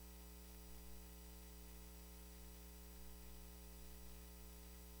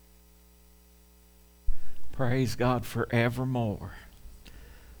Praise God forevermore.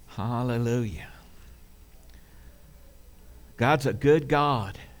 Hallelujah. God's a good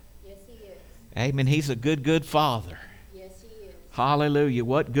God. Yes, He is. Amen. He's a good, good Father. Yes, He is. Hallelujah.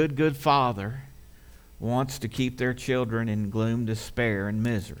 What good, good Father wants to keep their children in gloom, despair, and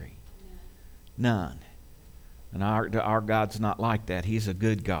misery? None. And our God's not like that. He's a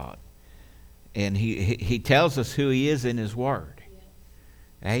good God. And He tells us who He is in His Word.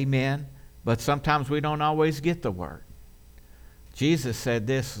 Yes. Amen. But sometimes we don't always get the Word. Jesus said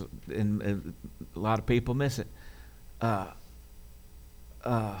this, and a lot of people miss it.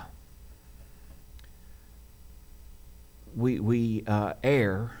 We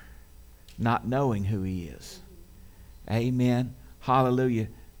err not knowing who He is. Amen. Hallelujah.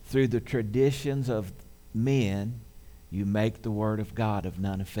 Through the traditions of men, you make the Word of God of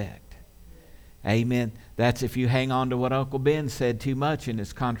none effect. Amen. That's if you hang on to what Uncle Ben said too much and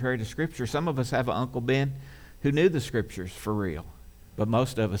it's contrary to Scripture. Some of us have an Uncle Ben who knew the Scriptures for real, but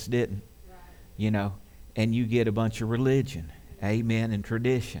most of us didn't. Right. You know, and you get a bunch of religion. Amen. And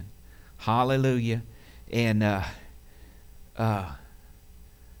tradition. Hallelujah. And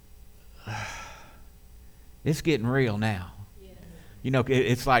it's getting real now. Yes. You know,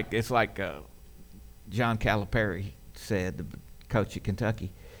 it's like John Calipari said, the coach at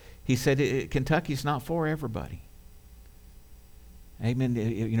Kentucky. He said Kentucky's not for everybody. Amen.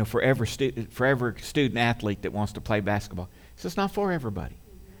 You know, for every student athlete that wants to play basketball, so it's not for everybody.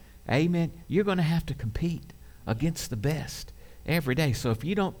 Mm-hmm. Amen. You're going to have to compete against the best every day. So if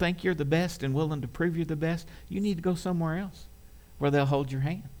you don't think you're the best and willing to prove you're the best, you need to go somewhere else where they'll hold your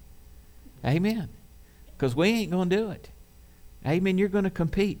hand. Amen. Because we ain't going to do it. Amen. You're going to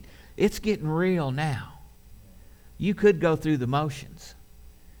compete. It's getting real now. You could go through the motions.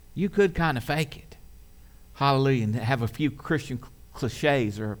 You could kind of fake it. Hallelujah. And have a few Christian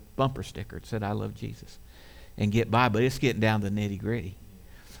cliches or a bumper sticker that said, I love Jesus, and get by. But it's getting down to the nitty gritty.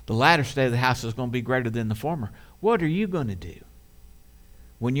 The latter state of the house is going to be greater than the former. What are you going to do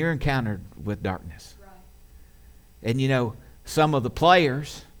when you're encountered with darkness? Right. And you know, some of the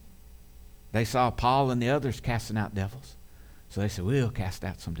players, they saw Paul and the others casting out devils. So they said, we'll cast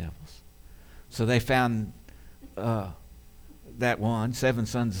out some devils. So they found that one, 7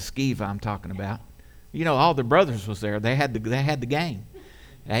 sons of Sceva I'm talking about. You know, all the brothers was there. They had the game.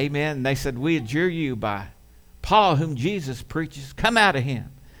 Amen. And they said, we adjure you by Paul, whom Jesus preaches, come out of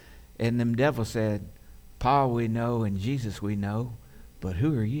him. And them devils said, Paul we know and Jesus we know, but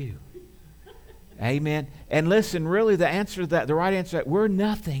who are you? Amen. And listen, really the right answer to that, we're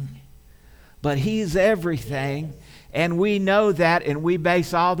nothing, but He's everything. And we know that, and we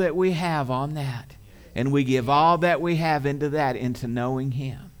base all that we have on that. And we give all that we have into knowing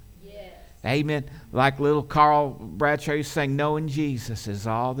Him. Yes. Amen. Like little Carl Bradshaw used to sing, knowing Jesus is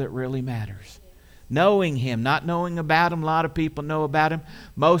all that really matters. Yes. Knowing Him, not knowing about Him. A lot of people know about Him.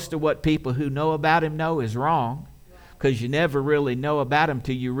 Most of what people who know about Him know is wrong, because you never really know about Him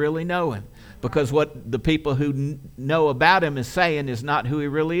till you really know Him. Because what the people who know about Him is saying is not who He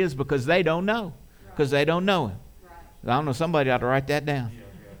really is, because they don't know. Because they don't know Him. Right. I don't know, somebody ought to write that down. Amen.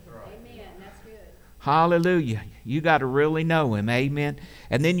 That's good. Hallelujah. You got to really know Him. Amen.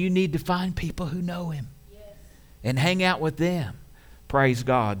 And then you need to find people who know Him. Yes. And hang out with them. Praise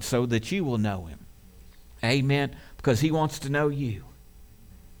God. So that you will know Him. Amen. Because He wants to know you.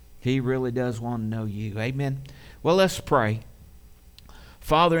 He really does want to know you. Amen. Well, let's pray.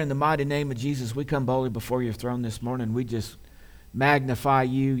 Father, in the mighty name of Jesus, we come boldly before your throne this morning. We just magnify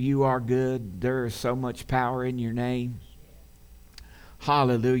you. You are good. There is so much power in your name.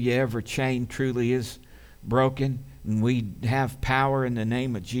 Hallelujah. Every chain truly is broken. And we have power in the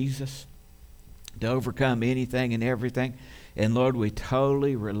name of Jesus to overcome anything and everything. And Lord, we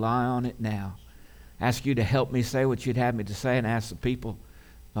totally rely on it now. Ask you to help me say what you'd have me to say, and ask the people,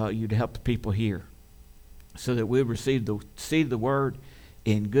 you to help the people here, so that we receive the seed of the word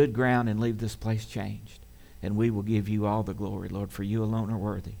in good ground and leave this place changed. And we will give you all the glory, Lord, for you alone are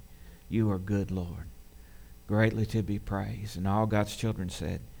worthy. You are good, Lord, greatly to be praised. And all God's children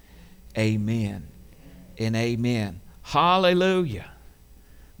said, amen and amen. Hallelujah.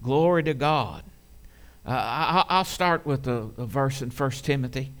 Glory to God. I'll start with a verse in 1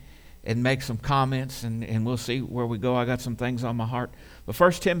 Timothy and make some comments, and we'll see where we go. I got some things on my heart. But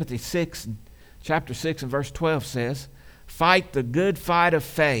 1 Timothy 6, chapter 6 and verse 12 says, fight the good fight of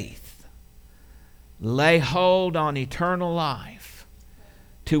faith. Lay hold on eternal life,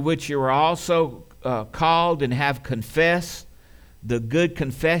 to which you are also called and have confessed the good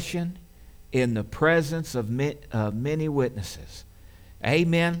confession in the presence of many witnesses.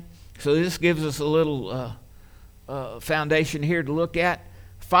 Amen. So this gives us a little foundation here to look at.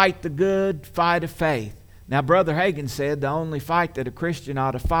 Fight the good fight of faith. Now, Brother Hagin said the only fight that a Christian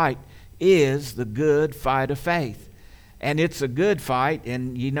ought to fight is the good fight of faith. And it's a good fight,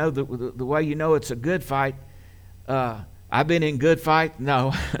 and you know the way you know it's a good fight. I've been in good fight.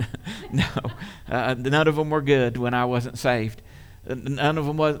 No, no, none of them were good when I wasn't saved. None of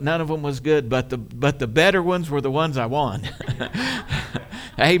them was good, but the better ones were the ones I won.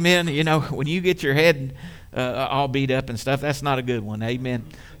 Amen. You know, when you get your head all beat up and stuff, that's not a good one. Amen.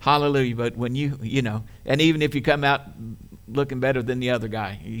 Hallelujah. But when you know, and even if you come out looking better than the other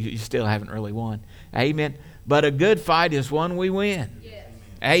guy, you still haven't really won. Amen. But a good fight is one we win. Yes.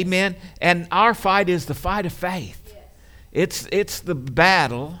 Amen. And our fight is the fight of faith. Yes. It's the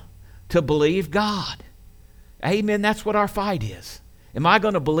battle to believe God. Amen. That's what our fight is. Am I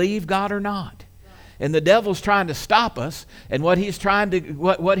going to believe God or not? Right. And the devil's trying to stop us, and what he's trying to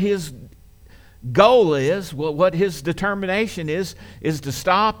what his goal is, what his determination is to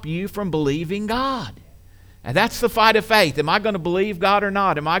stop you from believing God. And that's the fight of faith. Am I going to believe God or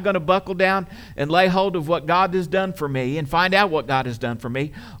not? Am I going to buckle down and lay hold of what God has done for me and find out what God has done for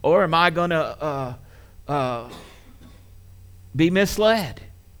me? Or am I going to be misled?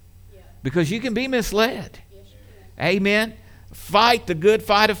 Yeah. Because you can be misled. Yes, you can. Amen. Fight the good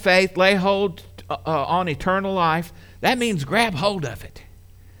fight of faith. Lay hold on eternal life. That means grab hold of it.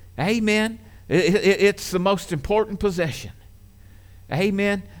 Amen. It's the most important possession.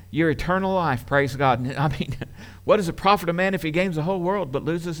 Amen. Your eternal life, praise God. I mean, what does it profit a man if he gains the whole world but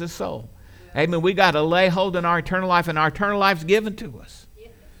loses his soul? Yeah. Amen. We got to lay hold on our eternal life, and our eternal life is given to us,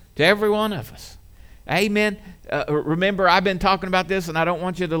 to every one of us. Amen. Remember, I've been talking about this, and I don't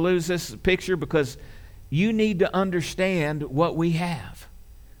want you to lose this picture, because you need to understand what we have.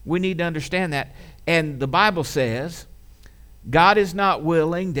 We need to understand that. And the Bible says, God is not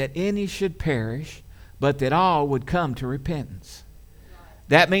willing that any should perish, but that all would come to repentance.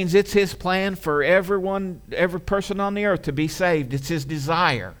 That means it's His plan for everyone, every person on the earth to be saved. It's His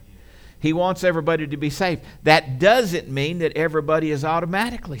desire. He wants everybody to be saved. That doesn't mean that everybody is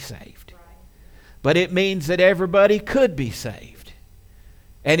automatically saved. But it means that everybody could be saved.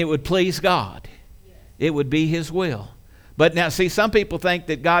 And it would please God. It would be His will. But now, see, some people think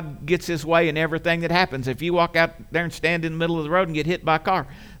that God gets His way in everything that happens. If you walk out there and stand in the middle of the road and get hit by a car,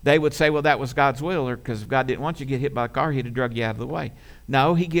 they would say, well, that was God's will, or because if God didn't want you to get hit by a car, He'd have drug you out of the way.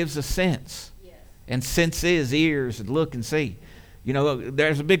 No, He gives us sense. Yes. And sense is ears and look and see. You know,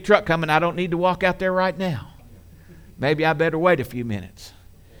 there's a big truck coming. I don't need to walk out there right now. Maybe I better wait a few minutes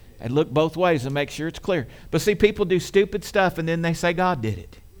and look both ways and make sure it's clear. But see, people do stupid stuff and then they say God did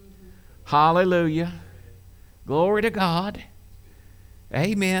it. Mm-hmm. Hallelujah. Glory to God.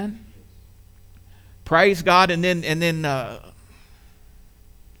 Amen. Praise God. And then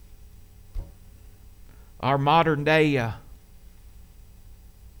our modern day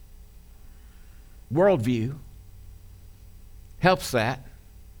worldview helps that.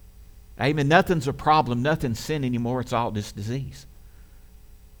 Amen. Nothing's a problem. Nothing's sin anymore. It's all just disease.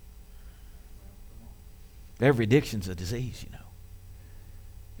 Every addiction's a disease, you know.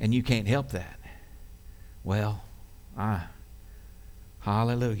 And you can't help that. Well,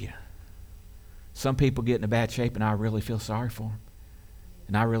 hallelujah. Some people get in a bad shape, and I really feel sorry for them.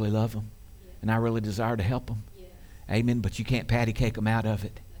 And I really love them. And I really desire to help them. Yes. Amen. But you can't patty cake them out of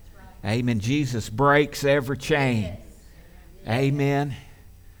it. Right. Amen. Jesus breaks every chain. Yes. Amen.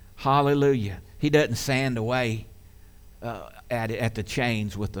 Hallelujah. He doesn't sand away at the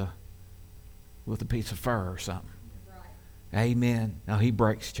chains with a piece of fur or something. Right. Amen. No, He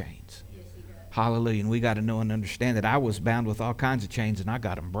breaks chains. Yes, He does. Hallelujah. And we got to know and understand that I was bound with all kinds of chains and I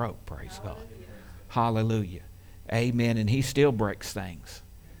got them broke. Praise God. Hallelujah. Amen. And He still breaks things.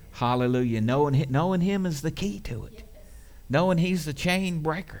 Hallelujah. Knowing Him is the key to it. Yes. Knowing He's the chain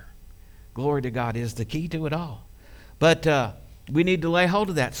breaker. Glory to God is the key to it all. But we need to lay hold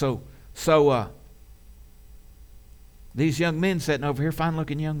of that. So these young men sitting over here,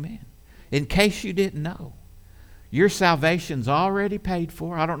 fine-looking young men, in case you didn't know, your salvation's already paid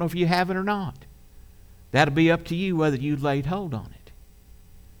for. I don't know if you have it or not. That'll be up to you whether you laid hold on it.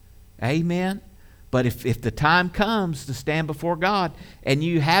 Amen. But if the time comes to stand before God and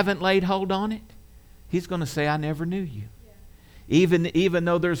you haven't laid hold on it, He's going to say, I never knew you. Yeah. Even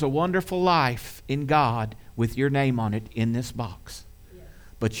though there's a wonderful life in God with your name on it in this box. Yeah.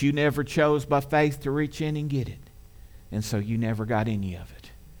 But you never chose by faith to reach in and get it. And so you never got any of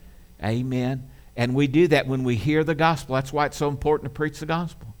it. Amen. And we do that when we hear the gospel. That's why it's so important to preach the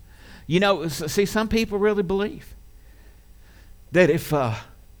gospel. You know, see, some people really believe that if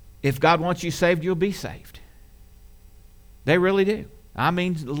God wants you saved, you'll be saved. They really do. I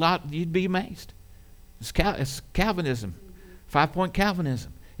mean, a lot, you'd be amazed. It's Calvinism, 5-point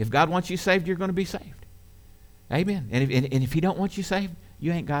Calvinism. If God wants you saved, you're going to be saved. Amen. And if he don't want you saved,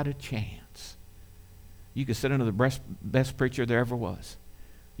 you ain't got a chance. You could sit under the best preacher there ever was.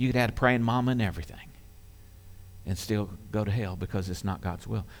 You could have a praying mama and everything, and still go to hell because it's not God's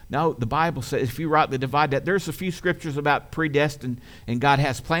will. No, the Bible says, if you rightly divide that, there's a few scriptures about predestined and God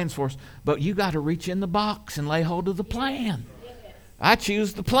has plans for us, but you got to reach in the box and lay hold of the plan. I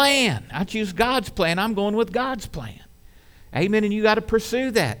choose the plan. I choose God's plan. I'm going with God's plan. Amen. And you got to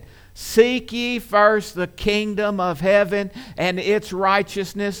pursue that. Seek ye first the kingdom of heaven and its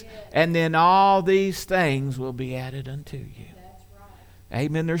righteousness, and then all these things will be added unto you. That's right.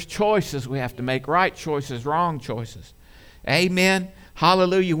 Amen. There's choices we have to make. Right choices, wrong choices. Amen.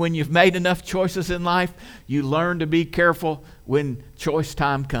 Hallelujah. When you've made enough choices in life, you learn to be careful when choice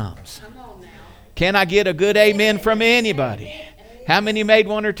time comes. Come on now. Can I get a good amen from anybody? How many made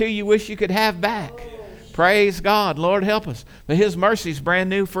one or two you wish you could have back? Praise God. Lord, help us. But His mercy is brand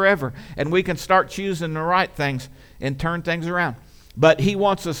new forever. And we can start choosing the right things and turn things around. But He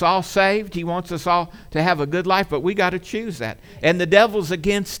wants us all saved. He wants us all to have a good life. But we got to choose that. And the devil's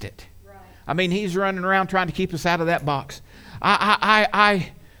against it. Right. I mean, he's running around trying to keep us out of that box.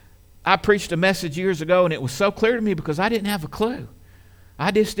 I preached a message years ago, and it was so clear to me because I didn't have a clue.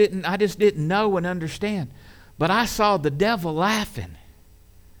 I just didn't know and understand. But I saw the devil laughing.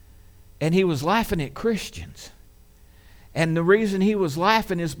 And he was laughing at Christians. And the reason he was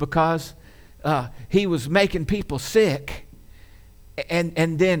laughing is because he was making people sick,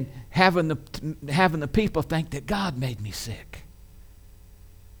 and then having the people think that God made me sick.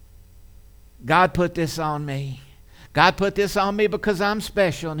 God put this on me. God put this on me because I'm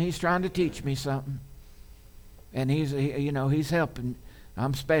special, and He's trying to teach me something. And He's helping.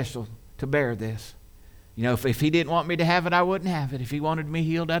 I'm special to bear this. You know, if He didn't want me to have it, I wouldn't have it. If He wanted me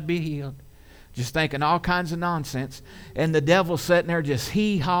healed, I'd be healed. Just thinking all kinds of nonsense. And the devil's sitting there just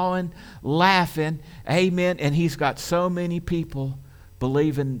hee-hawing, laughing. Amen. And he's got so many people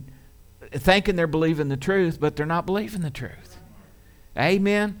thinking they're believing the truth, but they're not believing the truth.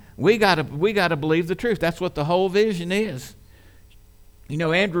 Amen. We gotta believe the truth. That's what the whole vision is. You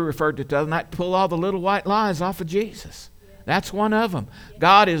know, Andrew referred to it the other night, pull all the little white lies off of Jesus. That's one of them.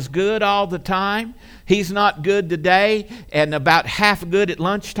 God is good all the time. He's not good today and about half good at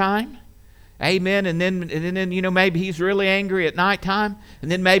lunchtime. Amen. And then you know, maybe He's really angry at nighttime, and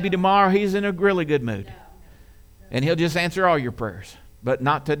then maybe tomorrow He's in a really good mood. And He'll just answer all your prayers, but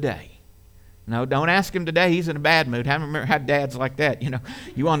not today. No, don't ask Him today. He's in a bad mood. I remember had dads like that. You know,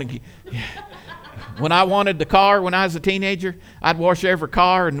 you want to. When I wanted the car when I was a teenager, I'd wash every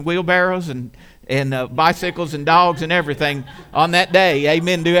car and wheelbarrows and bicycles and dogs and everything on that day.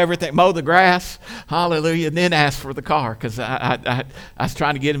 Amen. Do everything. Mow the grass. Hallelujah. And then ask for the car, because I was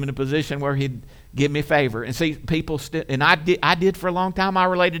trying to get Him in a position where He'd give me favor. And see, people and I did for a long time. I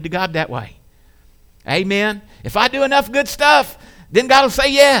related to God that way. Amen. If I do enough good stuff, then God will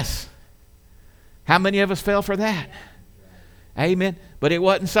say yes. How many of us fell for that? Amen. But it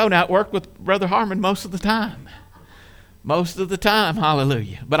wasn't so. Now, it worked with Brother Harmon most of the time. Most of the time,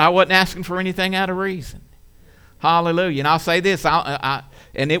 hallelujah. But I wasn't asking for anything out of reason. Hallelujah. And I'll say this,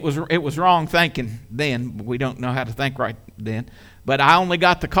 and it was wrong thinking then. We don't know how to think right then. But I only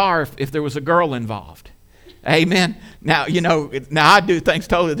got the car if there was a girl involved. Amen. Now, you know, I do things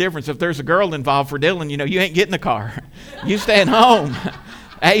totally different. If there's a girl involved for Dylan, you know, you ain't getting the car. You staying home.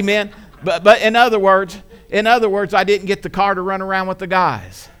 Amen. But in other words, I didn't get the car to run around with the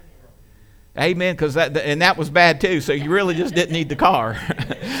guys. Amen, because that was bad too, so you really just didn't need the car.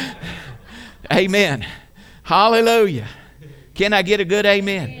 Amen. Hallelujah. Can I get a good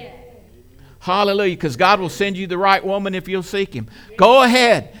amen? Hallelujah, because God will send you the right woman if you'll seek Him. Go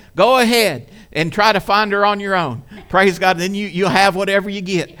ahead and try to find her on your own. Praise God, then you'll have whatever you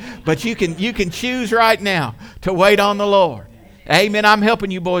get. But you can choose right now to wait on the Lord. Amen. I'm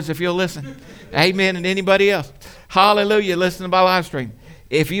helping you boys if you'll listen. Amen. And anybody else. Hallelujah. Listen to my live stream.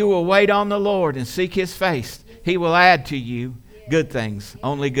 If you will wait on the Lord and seek His face, He will add to you good things,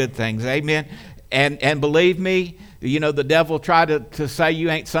 only good things. Amen. And believe me, you know, the devil tried to say you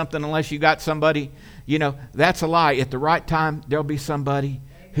ain't something unless you got somebody. You know, that's a lie. At the right time, there'll be somebody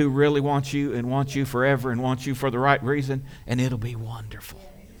who really wants you and wants you forever and wants you for the right reason, and it'll be wonderful.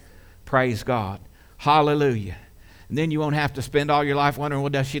 Praise God. Hallelujah. And then you won't have to spend all your life wondering, well,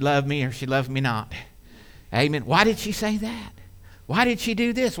 does she love me or she loves me not? Amen. Why did she say that? Why did she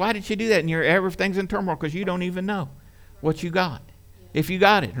do this? Why did she do that? And everything's in turmoil because you don't even know what you got, if you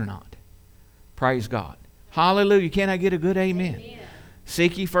got it or not. Praise God. Hallelujah. Can I get a good amen? Amen.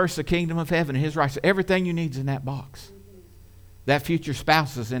 Seek ye first the kingdom of heaven and His righteousness. Everything you need is in that box. That future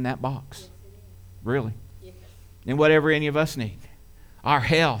spouse is in that box. Really. And whatever any of us need. our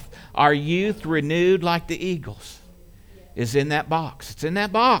health, our youth renewed like the eagles is in that box. It's in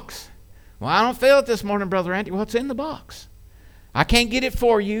that box. Well, I don't feel it this morning, Brother Andy. Well, it's in the box. I can't get it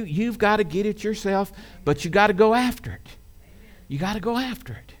for you. You've got to get it yourself, but you got to go after it. You got to go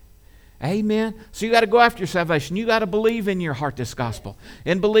after it. Amen. So you got to go after your salvation. You got to believe in your heart this gospel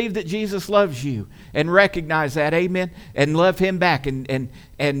and believe that Jesus loves you and recognize that. Amen. And love Him back and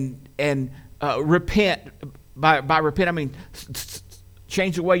repent. By repent, I mean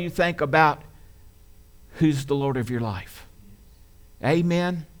change the way you think about who's the Lord of your life.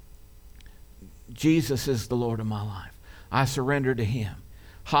 Amen. Jesus is the Lord of my life. I surrender to Him.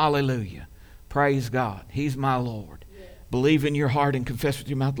 Hallelujah. Praise God. He's my Lord. Yes. Believe in your heart and confess with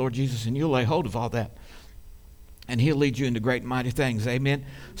your mouth, Lord Jesus, and you'll lay hold of all that. And He'll lead you into great and mighty things. Amen.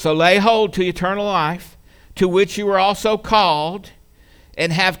 So lay hold to eternal life, to which you were also called,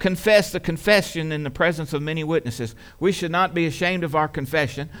 and have confessed the confession in the presence of many witnesses. We should not be ashamed of our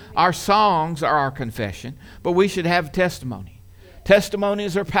confession. Our songs are our confession, but we should have testimony. Yes.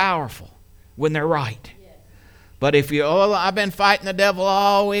 Testimonies are powerful when they're right. But if you, I've been fighting the devil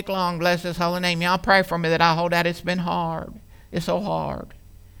all week long, bless His holy name. Y'all pray for me that I hold out. It's been hard. It's so hard,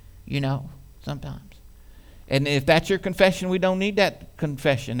 sometimes. And if that's your confession, we don't need that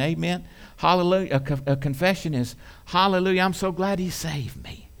confession. Amen. Hallelujah. A confession is, hallelujah, I'm so glad He saved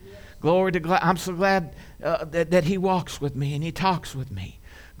me. Yes. Glory to God. I'm so glad that He walks with me and He talks with me.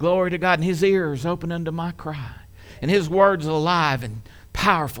 Glory to God. And His ears open unto my cry. And His word's alive and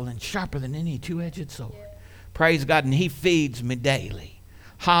powerful and sharper than any two-edged sword. Yes. Praise God. And He feeds me daily.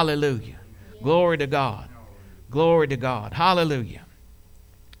 Hallelujah. Yes. Glory to God. Glory to God. Hallelujah.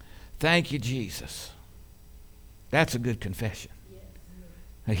 Thank you, Jesus. That's a good confession.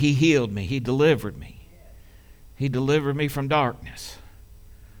 He healed me. He delivered me. He delivered me from darkness.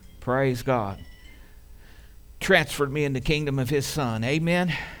 Praise God. Transferred me in the kingdom of His Son.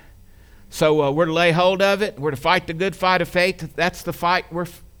 Amen. So we're to lay hold of it. We're to fight the good fight of faith. That's the fight we're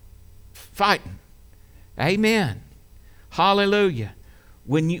fighting. Amen. Hallelujah.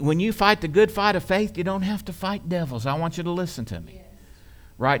 When you fight the good fight of faith, you don't have to fight devils. I want you to listen to me.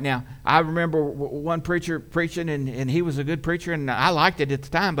 Right now, I remember one preacher preaching, and he was a good preacher, and I liked it at the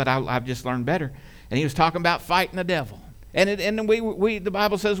time, but I've just learned better. And he was talking about fighting the devil. And we the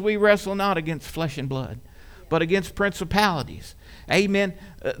Bible says we wrestle not against flesh and blood, but against principalities. Amen.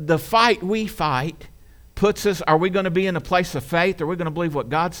 The fight we fight puts us, are we going to be in a place of faith? Are we going to believe what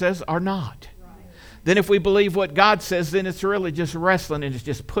God says or not? Right. Then if we believe what God says, then it's really just wrestling, and it's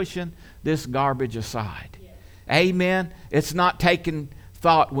just pushing this garbage aside. Yes. Amen. It's not taking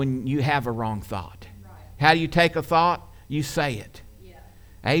thought when you have a wrong thought. Right. How do you take a thought? You say it. Yeah.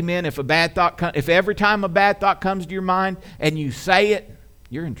 Amen. If every time a bad thought comes to your mind and you say it,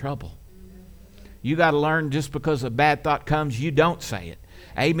 you're in trouble. Mm-hmm. You got to learn, just because a bad thought comes, you don't say it.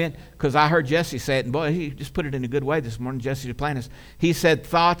 Yeah. Amen. Because I heard Jesse say it, and boy, he just put it in a good way this morning. Jesse Duplantis. He said,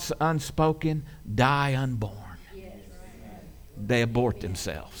 "Thoughts unspoken die unborn." Yes. They abort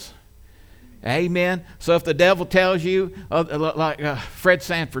themselves. Amen. So if the devil tells you, like Fred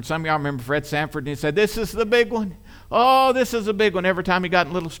Sanford, some of y'all remember Fred Sanford, and he said, "This is the big one. Oh, this is a big one." Every time he got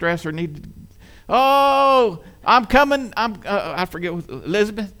a little stress or needed, "Oh, I'm coming. I forget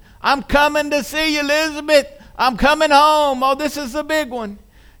Elizabeth. I'm coming to see you, Elizabeth. I'm coming home. Oh, this is the big one."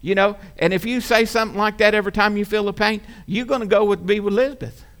 And if you say something like that every time you feel the pain, you're going to be with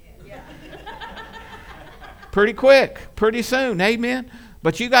Elizabeth. Yeah. Pretty quick, pretty soon. Amen.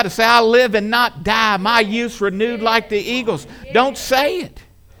 But you got to say, "I live and not die. My youth's renewed like the eagles." Don't say it.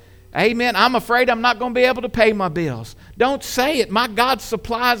 Amen. "I'm afraid I'm not going to be able to pay my bills." Don't say it. "My God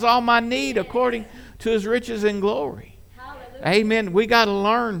supplies all my need according to His riches and glory." Hallelujah. Amen. We got to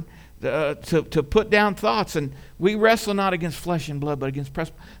learn to put down thoughts. And we wrestle not against flesh and blood, but against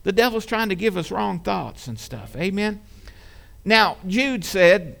principalities. The devil's trying to give us wrong thoughts and stuff. Amen. Now, Jude's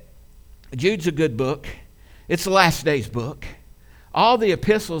a good book. It's the last days book. All the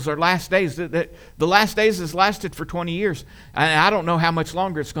epistles are last days. The last days has lasted for 20 years. And I don't know how much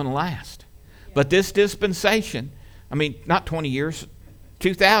longer it's going to last. But this dispensation, not 20 years,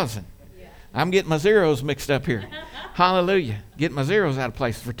 2,000. I'm getting my zeros mixed up here. Hallelujah. Getting my zeros out of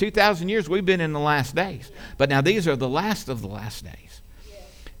place. For 2,000 years, we've been in the last days. But now these are the last of the last days.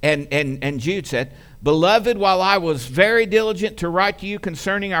 And Jude said, "Beloved, while I was very diligent to write to you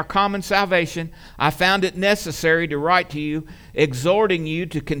concerning our common salvation, I found it necessary to write to you, exhorting you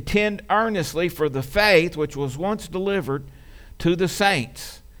to contend earnestly for the faith which was once delivered to the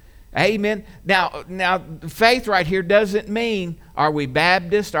saints." Amen. Now, faith right here doesn't mean, are we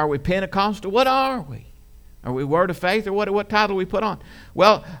Baptist? Are we Pentecostal? What are we? Are we Word of Faith? Or what title we put on?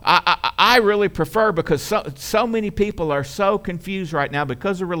 Well, I really prefer, because so many people are so confused right now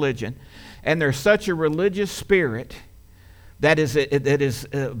because of religion, and there's such a religious spirit that is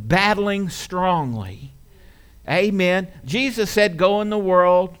battling strongly. Amen. Jesus said, go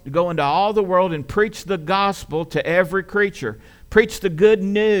into all the world and preach the gospel to every creature. Preach the good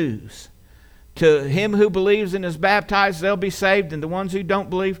news. To him who believes and is baptized, they'll be saved, and the ones who don't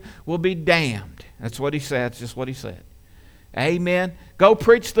believe will be damned. That's what he said. That's just what he said. Amen. Go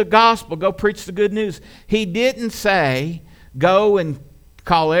preach the gospel. Go preach the good news. He didn't say, go and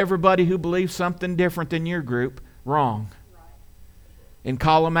call everybody who believes something different than your group wrong. And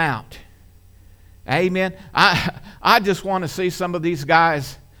call them out. Amen. I just want to see some of these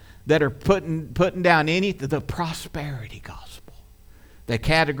guys that are putting down the prosperity gospel. They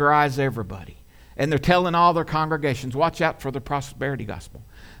categorize everybody. And they're telling all their congregations, watch out for the prosperity gospel.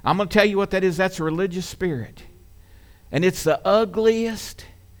 I'm going to tell you what that is. That's a religious spirit. And it's the ugliest,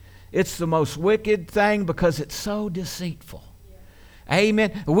 it's the most wicked thing, because it's so deceitful.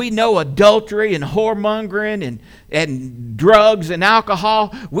 Amen. We know adultery and whoremongering and drugs and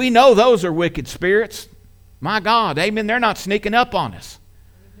alcohol. We know those are wicked spirits. My God. Amen. They're not sneaking up on us.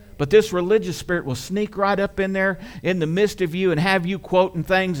 But this religious spirit will sneak right up in there in the midst of you and have you quoting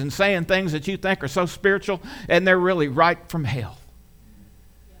things and saying things that you think are so spiritual, and they're really right from hell.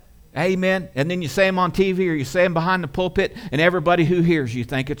 Amen. And then you say them on TV, or you say them behind the pulpit, and everybody who hears you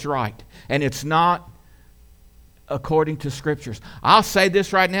think it's right. And it's not according to Scriptures. I'll say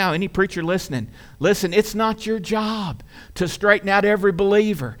this right now, any preacher listening, listen, it's not your job to straighten out every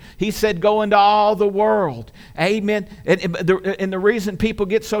believer. He said go into all the world. Amen. And the reason people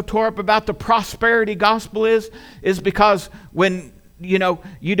get so tore up about the prosperity gospel is because when you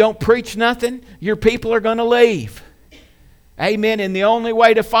don't preach nothing, your people are going to leave. Amen. And the only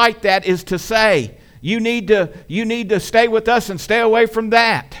way to fight that is to say, you need to stay with us and stay away from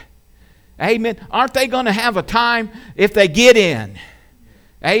that. Amen. Aren't they going to have a time if they get in?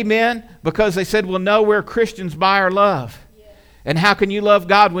 Amen. Because they said, well, no, we're Christians by our love. Yes. And how can you love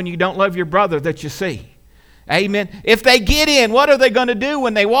God when you don't love your brother that you see? Amen. If they get in, what are they going to do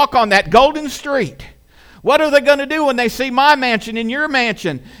when they walk on that golden street? What are they going to do when they see my mansion and your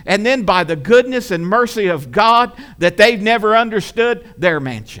mansion? And then by the goodness and mercy of God that they've never understood, their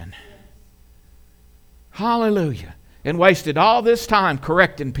mansion. Hallelujah. And wasted all this time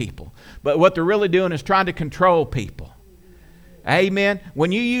correcting people. But what they're really doing is trying to control people. Amen.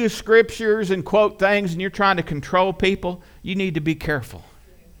 When you use scriptures and quote things and you're trying to control people, you need to be careful.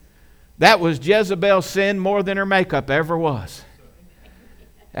 That was Jezebel's sin more than her makeup ever was.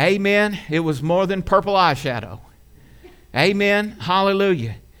 Amen. It was more than purple eyeshadow. Amen.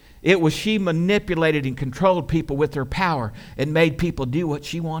 Hallelujah. She manipulated and controlled people with her power and made people do what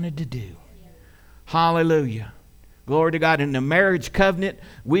she wanted to do. Hallelujah. Glory to God. In the marriage covenant,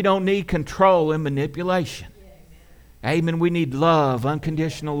 we don't need control and manipulation. Amen. We need love,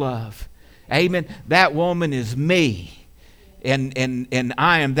 unconditional love. Amen. That woman is me. And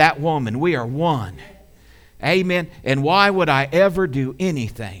I am that woman. We are one. Amen. And why would I ever do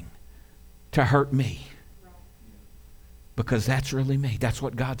anything to hurt me? Because that's really me. That's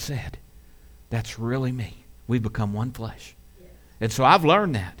what God said. That's really me. We become one flesh. And so I've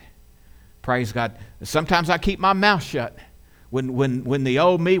learned that. Praise God. Sometimes I keep my mouth shut when the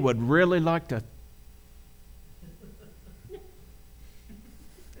old me would really like to.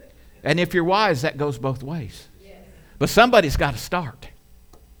 And if you're wise, that goes both ways. Yes. But somebody's got to start.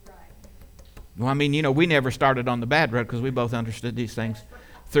 Right. Well, I mean, we never started on the bad road because we both understood these things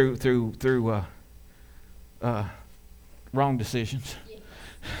through wrong decisions. Yes.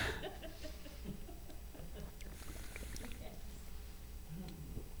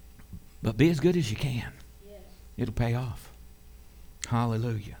 But be as good as you can. Yes. It'll pay off.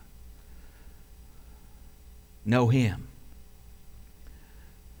 Hallelujah. Know Him.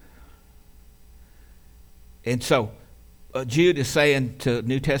 And so, Jude is saying to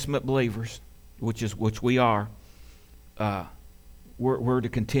New Testament believers, which we are, we're to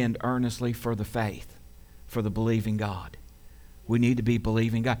contend earnestly for the faith, for the believing God. We need to be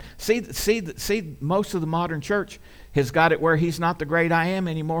believing God. See, most of the modern church has got it where He's not the great I am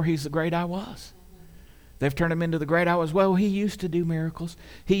anymore. He's the great I was. They've turned Him into the great I was. Well, He used to do miracles.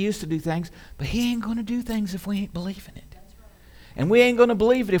 He used to do things. But He ain't going to do things if we ain't believing it. And we ain't going to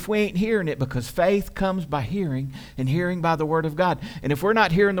believe it if we ain't hearing it, because faith comes by hearing, and hearing by the Word of God. And if we're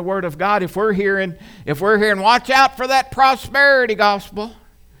not hearing the Word of God, if we're hearing, watch out for that prosperity gospel.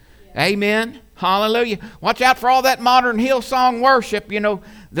 Yeah. Amen. Hallelujah. Watch out for all that modern Hillsong worship.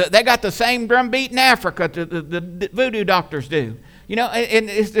 They got the same drum beat in Africa the voodoo doctors do. And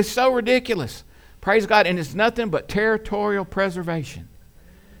it's so ridiculous. Praise God. And it's nothing but territorial preservation.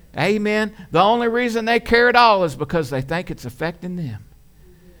 Amen. The only reason they care at all is because they think it's affecting them.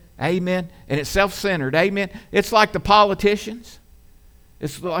 Amen. And it's self-centered. Amen. It's like the politicians.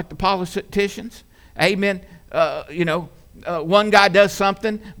 It's like the politicians. Amen. One guy does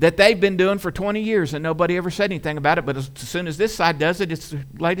something that they've been doing for 20 years and nobody ever said anything about it. But as soon as this side does it, it's the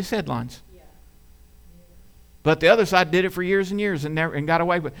latest headlines. Yeah. But the other side did it for years and years and never and got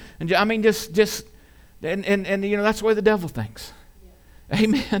away with it. And I mean, that's the way the devil thinks. Yeah.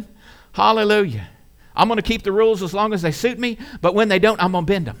 Amen. Hallelujah. I'm going to keep the rules as long as they suit me, but when they don't, I'm going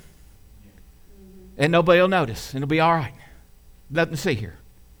to bend them. And nobody will notice. And it'll be all right. Nothing to see here.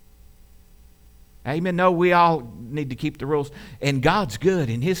 Amen. No, we all need to keep the rules. And God's good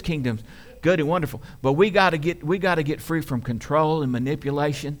and His kingdom's good and wonderful. But we got to get free from control and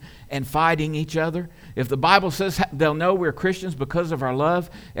manipulation and fighting each other. If the Bible says they'll know we're Christians because of our love,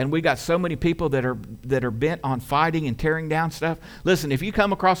 and we got so many people that are bent on fighting and tearing down stuff. Listen, if you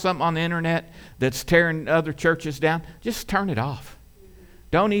come across something on the internet that's tearing other churches down, just turn it off.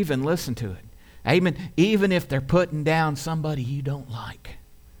 Don't even listen to it. Amen. Even if they're putting down somebody you don't like.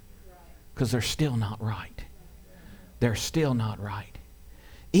 Because they're still not right. They're still not right.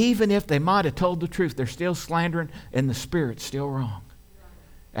 Even if they might have told the truth, they're still slandering and the Spirit's still wrong.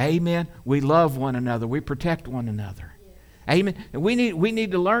 Amen. We love one another. We protect one another. Amen. And we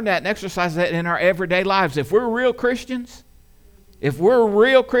need to learn that and exercise that in our everyday lives. If we're real Christians, how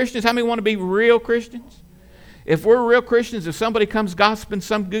many want to be real Christians? If we're real Christians, if somebody comes gossiping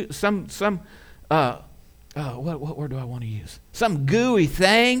what word do I want to use? Some gooey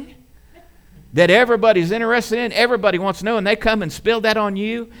thing that everybody's interested in, everybody wants to know, and they come and spill that on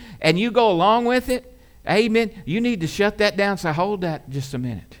you, and you go along with it, amen, you need to shut that down. So hold that just a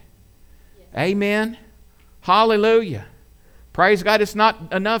minute. Yes. Amen. Hallelujah. Praise God. It's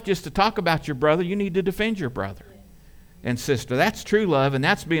not enough just to talk about your brother. You need to defend your brother and sister. That's true love, and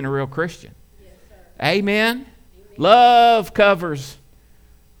that's being a real Christian. Yes, amen. Amen. Love covers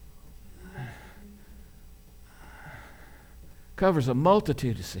a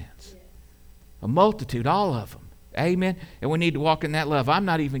multitude of sins. A multitude, all of them. Amen. And we need to walk in that love. I'm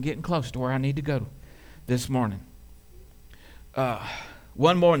not even getting close to where I need to go this morning.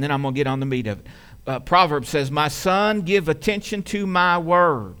 One more and then I'm going to get on the meat of it. Proverbs says, my son, give attention to my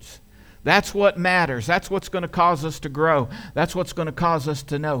words. That's what matters. That's what's going to cause us to grow. That's what's going to cause us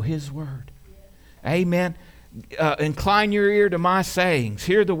to know His word. Amen. Incline your ear to my sayings.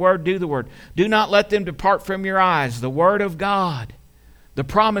 Hear the word, do the word. Do not let them depart from your eyes. The word of God. The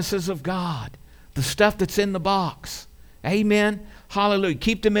promises of God. The stuff that's in the box. Amen. Hallelujah.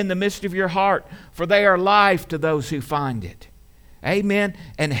 Keep them in the midst of your heart, for they are life to those who find it. Amen.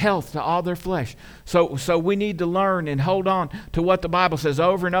 And health to all their flesh. So we need to learn and hold on to what the Bible says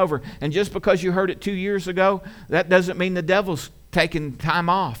over and over. And just because you heard it 2 years ago, that doesn't mean the devil's taking time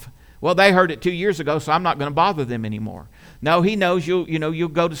off. Well, they heard it 2 years ago, so I'm not going to bother them anymore. No, he knows you'll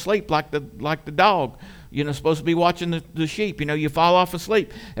go to sleep like the dog. Supposed to be watching the sheep. You fall off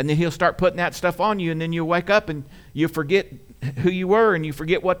asleep, and then he'll start putting that stuff on you, and then you'll wake up and you forget who you were, and you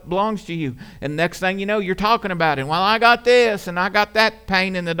forget what belongs to you. And next thing you know, you're talking about it. Well, I got this, and I got that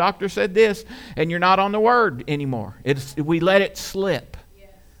pain, and the doctor said this, and you're not on the word anymore. We let it slip. Yes.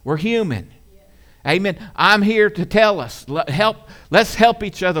 We're human. Amen. I'm here to tell us, let's help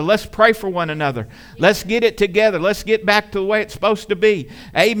each other. Let's pray for one another. Let's get it together. Let's get back to the way it's supposed to be.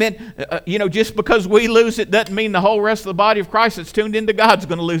 Amen. Just because we lose it doesn't mean the whole rest of the body of Christ that's tuned into God's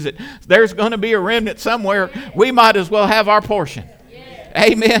going to lose it. There's going to be a remnant somewhere. We might as well have our portion.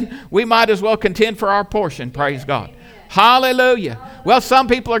 Amen. We might as well contend for our portion. Praise God. Hallelujah. Well, some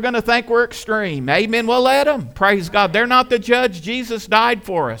people are going to think we're extreme. Amen. Well, let them. Praise God. They're not the judge. Jesus died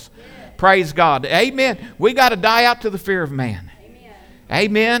for us. Praise God. Amen. We got to die out to the fear of man. Amen.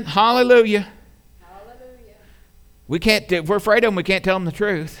 Amen. Hallelujah. Hallelujah. If we're afraid of them, we can't tell them the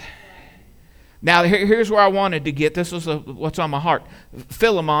truth. Now, here's where I wanted to get. This was what's on my heart.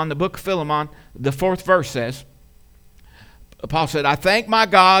 Philemon, the book of Philemon, the 4th verse says, Paul said, I thank my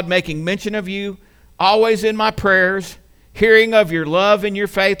God, making mention of you always in my prayers, hearing of your love and your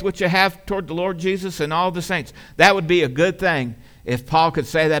faith which you have toward the Lord Jesus and all the saints. That would be a good thing if Paul could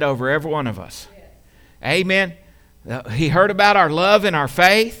say that over every one of us. Yes. Amen. He heard about our love and our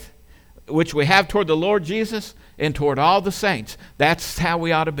faith, which we have toward the Lord Jesus and toward all the saints. That's how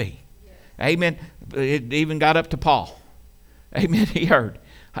we ought to be. Yes. Amen. It even got up to Paul. Amen. He heard.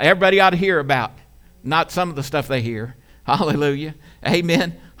 Everybody ought to hear about, not some of the stuff they hear. Hallelujah.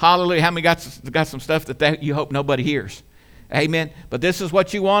 Amen. Hallelujah. How many got some stuff that you hope nobody hears? Amen. But this is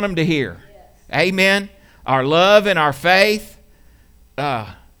what you want them to hear. Yes. Amen. Our love and our faith,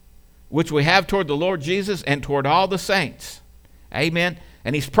 which we have toward the Lord Jesus and toward all the saints. Amen.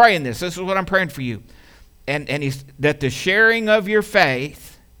 And he's praying this. This is what I'm praying for you. And he's that the sharing of your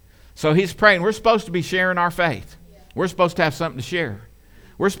faith. So he's praying. We're supposed to be sharing our faith. We're supposed to have something to share.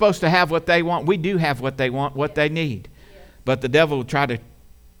 We're supposed to have what they want. We do have what they want, what they need. But the devil will try to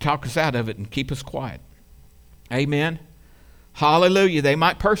talk us out of it and keep us quiet. Amen. Hallelujah. They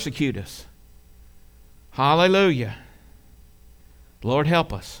might persecute us. Hallelujah. Lord,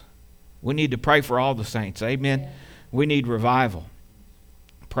 help us. We need to pray for all the saints. Amen. We need revival.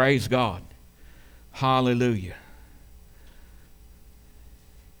 Praise God. Hallelujah.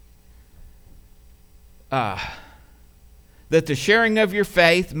 That the sharing of your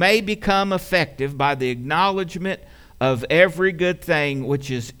faith may become effective by the acknowledgement of every good thing which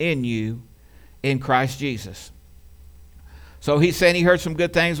is in you in Christ Jesus. So he's saying he heard some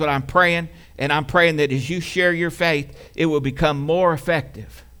good things, but I'm praying, and I'm praying that as you share your faith, it will become more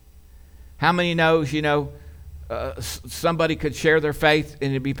effective. How many knows, somebody could share their faith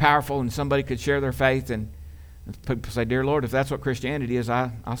and it'd be powerful, and somebody could share their faith and people say, "Dear Lord, if that's what Christianity is,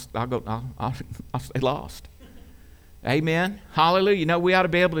 I'll stay lost." Amen. Hallelujah. We ought to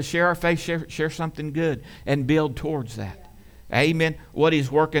be able to share our faith, share something good, and build towards that. Amen. What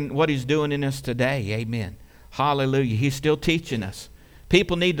he's doing in us today. Amen. Hallelujah. He's still teaching us.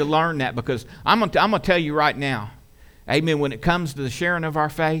 People need to learn that, because I'm going to tell you right now, amen, when it comes to the sharing of our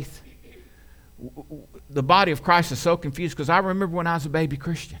faith, the body of Christ is so confused, because I remember when I was a baby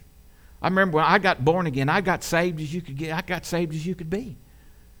Christian. I remember when I got born again, I got saved as you could get. I got saved as you could be.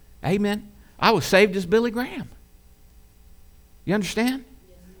 Amen. I was saved as Billy Graham. You understand?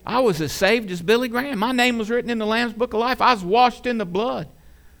 I was as saved as Billy Graham. My name was written in the Lamb's Book of Life. I was washed in the blood,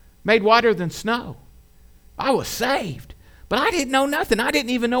 made whiter than snow. I was saved, but I didn't know nothing. I didn't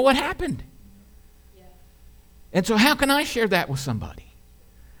even know what happened. And so how can I share that with somebody?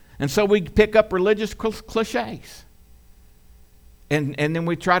 And so we pick up religious cliches. And then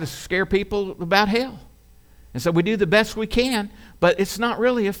we try to scare people about hell. And so we do the best we can, but it's not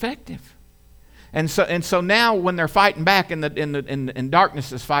really effective. And so now when they're fighting back, and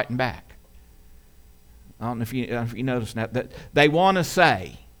darkness is fighting back. I don't know if you notice that they want to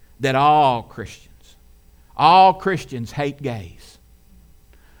say that all Christians hate gays.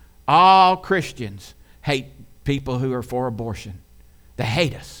 All Christians hate people who are for abortion. They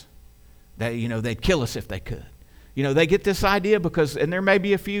hate us. They'd kill us if they could. They get this idea because, and there may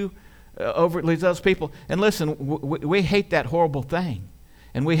be a few overtly zealous people. And listen, we hate that horrible thing.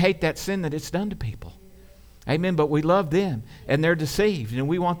 And we hate that sin that it's done to people. Amen. But we love them, and they're deceived, and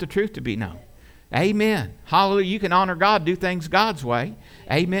we want the truth to be known. Amen. Hallelujah. You can honor God, do things God's way.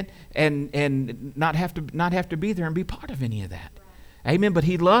 Amen. And not have to be there and be part of any of that. Amen. But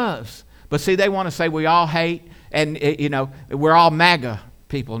He loves. But see, they want to say we all hate, and we're all MAGA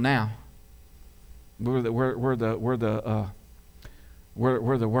people now. We're the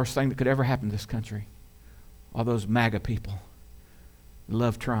worst thing that could ever happen to this country. All those MAGA people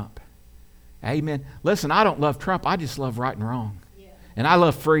love Trump. Amen. Listen, I don't love Trump. I just love right and wrong. And I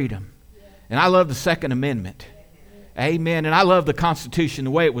love freedom. And I love the Second Amendment. Amen. And I love the Constitution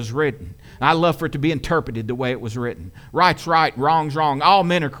the way it was written. And I love for it to be interpreted the way it was written. Right's right, wrong's wrong. All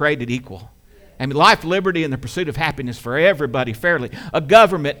men are created equal. I mean, life, liberty, and the pursuit of happiness for everybody fairly. A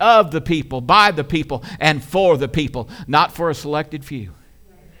government of the people, by the people, and for the people, not for a selected few.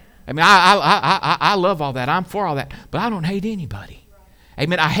 I mean, I love all that. I'm for all that. But I don't hate anybody.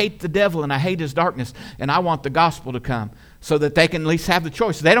 Amen. I hate the devil and I hate his darkness. And I want the gospel to come so that they can at least have the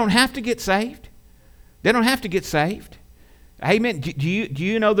choice. They don't have to get saved. They don't have to get saved. Amen. Do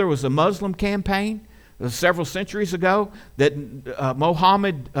you know there was a Muslim campaign several centuries ago that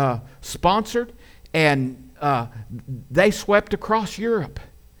Mohammed sponsored, and they swept across Europe,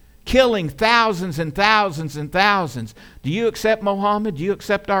 killing thousands and thousands and thousands. Do you accept Mohammed? Do you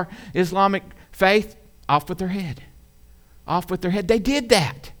accept our Islamic faith? Off with their head. Off with their head. They did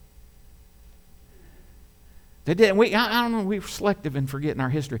that. They did. I don't know, we're selective in forgetting our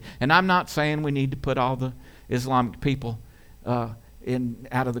history. And I'm not saying we need to put all the Islamic people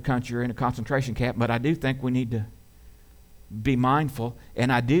out of the country or in a concentration camp, but I do think we need to be mindful,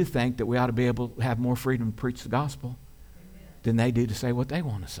 and I do think that we ought to be able to have more freedom to preach the gospel than they do to say what they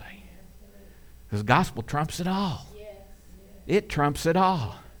want to say. Because the gospel trumps it all. It trumps it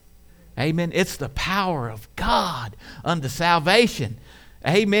all. Amen. It's the power of God unto salvation.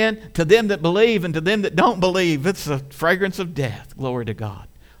 Amen. To them that believe and to them that don't believe, it's the fragrance of death. Glory to God.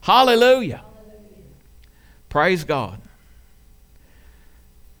 Hallelujah. Praise God.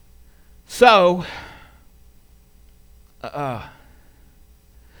 So, the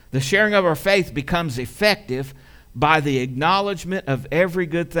sharing of our faith becomes effective by the acknowledgement of every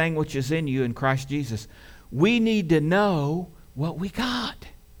good thing which is in you in Christ Jesus. We need to know what we got.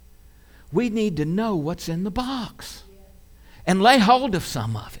 We need to know what's in the box and lay hold of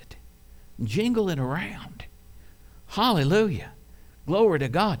some of it and jingle it around. Hallelujah. Glory to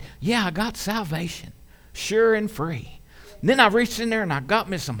God. Yeah, I got salvation, sure and free. And then I reached in there and I got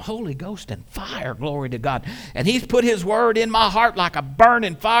me some Holy Ghost and fire, glory to God. And He's put His word in my heart like a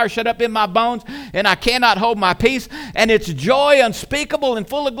burning fire shut up in my bones, and I cannot hold my peace. And it's joy unspeakable and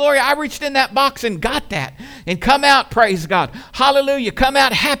full of glory. I reached in that box and got that and come out, praise God. Hallelujah. Come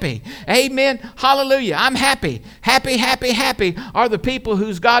out happy. Amen. Hallelujah. I'm happy. Happy, happy, happy are the people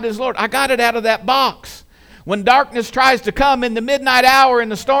whose God is Lord. I got it out of that box. When darkness tries to come in the midnight hour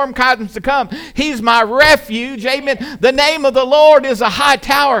and the storm comes to come, He's my refuge. Amen. The name of the Lord is a high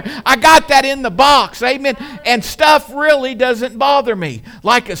tower. I got that in the box. Amen. And stuff really doesn't bother me.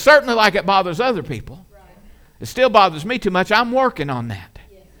 Certainly like it bothers other people. It still bothers me too much. I'm working on that.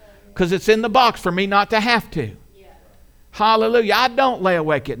 Because it's in the box for me not to have to. Hallelujah. I don't lay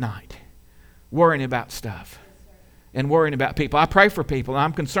awake at night worrying about stuff and worrying about people. I pray for people.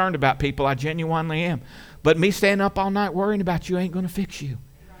 I'm concerned about people. I genuinely am. But me staying up all night worrying about you ain't going to fix you.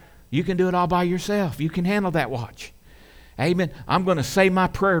 You can do it all by yourself. You can handle that watch. Amen. I'm going to say my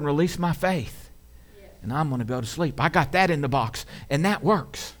prayer and release my faith. And I'm going to go to sleep. I got that in the box. And that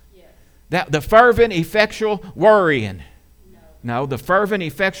works. That the fervent, effectual worrying. No, the fervent,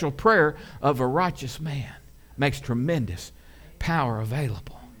 effectual prayer of a righteous man makes tremendous power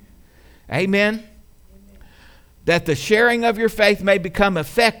available. Amen. That the sharing of your faith may become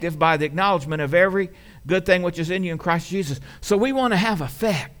effective by the acknowledgement of every good thing which is in you in Christ Jesus. So we want to have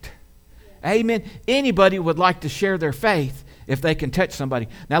effect. Amen. Anybody would like to share their faith if they can touch somebody.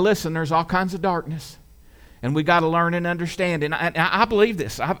 Now listen, there's all kinds of darkness. And we got to learn and understand. And I believe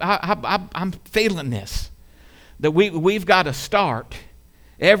this. I'm feeling this. That we've got to start.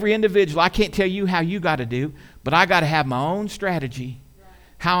 Every individual, I can't tell you how you got to do, but I got to have my own strategy.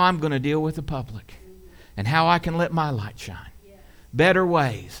 How I'm going to deal with the public. And how I can let my light shine. Better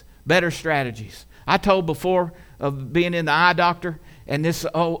ways. Better strategies. I told before of being in the eye doctor, and this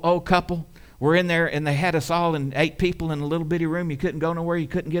old couple were in there, and they had us all, and 8 people in a little bitty room. You couldn't go nowhere. You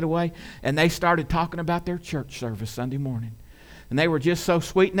couldn't get away. And they started talking about their church service Sunday morning. And they were just so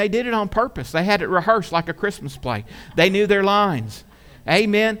sweet, and they did it on purpose. They had it rehearsed like a Christmas play. They knew their lines.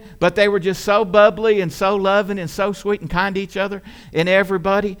 Amen. But they were just so bubbly and so loving and so sweet and kind to each other and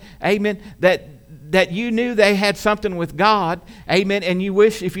everybody. Amen. That you knew they had something with God. Amen. And you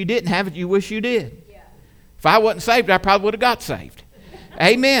wish, if you didn't have it, you wish you did. Yeah. If I wasn't saved, I probably would have got saved.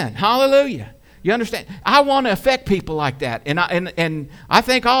 Amen. Hallelujah. You understand? I want to affect people like that. And I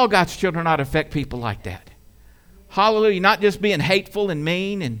think all God's children ought to affect people like that. Hallelujah. Not just being hateful and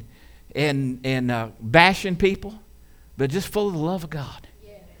mean and bashing people, but just full of the love of God.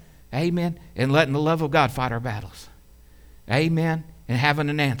 Yeah. Amen. And letting the love of God fight our battles. Amen. And having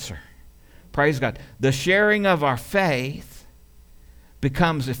an answer. Praise God. The sharing of our faith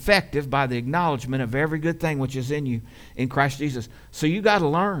becomes effective by the acknowledgement of every good thing which is in you in Christ Jesus. So you got to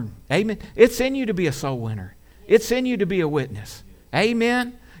learn. Amen. It's in you to be a soul winner. It's in you to be a witness.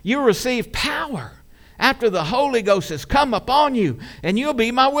 Amen. You receive power after the Holy Ghost has come upon you, and you'll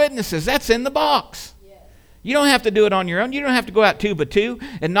be my witnesses. That's in the box. You don't have to do it on your own. You don't have to go out 2 by 2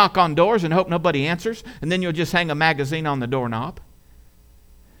 and knock on doors and hope nobody answers, and then you'll just hang a magazine on the doorknob.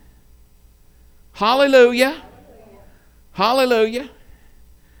 Hallelujah. Hallelujah.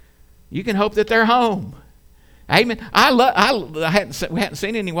 You can hope that they're home. Amen. We hadn't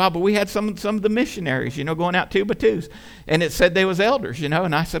seen any in a while, but we had some of the missionaries, going out 2 by 2s. And it said they was elders, And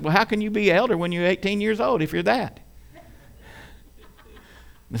I said, well, how can you be elder when you're 18 years old if you're that?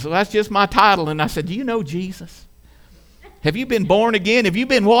 And so that's just my title. And I said, do you know Jesus? Have you been born again? Have you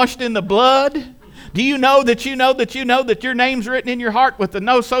been washed in the blood? Do you know that your name's written in your heart with the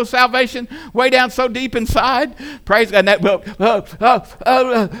no-so salvation way down so deep inside? Praise God.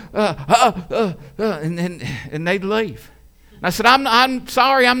 And they'd leave. And I said, I'm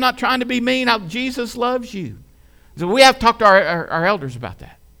sorry, I'm not trying to be mean. Jesus loves you. So we have to talk to our elders about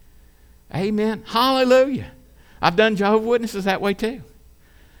that. Amen. Hallelujah. I've done Jehovah's Witnesses that way too.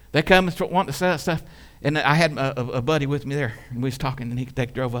 They come and want to say that stuff. And I had a buddy with me there, and we was talking, and they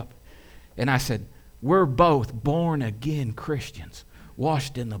drove up. And I said, we're both born again Christians,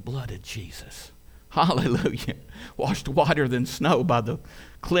 washed in the blood of Jesus. Hallelujah. Washed whiter than snow by the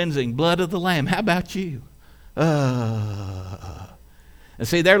cleansing blood of the Lamb. How about you? And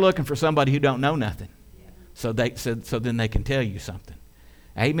see, they're looking for somebody who don't know nothing. So then they can tell you something.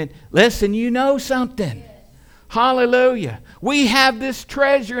 Amen. Listen, you know something. Hallelujah. We have this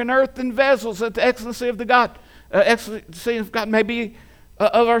treasure in earthen vessels that the excellency of God may be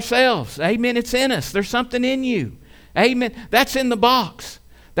of ourselves. Amen. It's in us. There's something in you. Amen. That's in the box.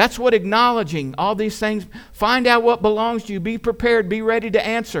 That's what acknowledging all these things. Find out what belongs to you. Be prepared. Be ready to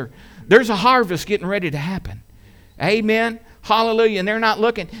answer. There's a harvest getting ready to happen. Amen. Hallelujah. And they're not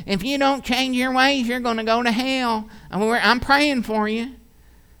looking. If you don't change your ways, you're going to go to hell. I'm praying for you.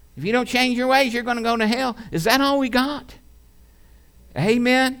 If you don't change your ways, you're going to go to hell. Is that all we got?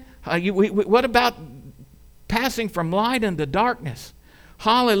 Amen. What about passing from light into darkness?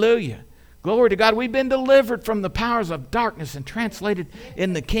 Hallelujah. Glory to God. We've been delivered from the powers of darkness and translated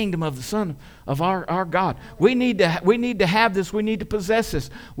in the kingdom of the Son of our God. We need to have this. We need to possess this.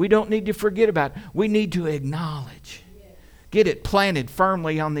 We don't need to forget about it. We need to acknowledge. Get it planted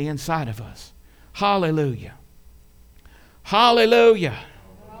firmly on the inside of us. Hallelujah. Hallelujah.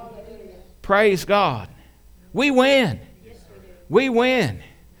 Hallelujah. Praise God. We win. We win.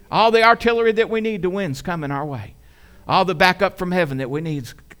 All the artillery that we need to win is coming our way. All the backup from heaven that we need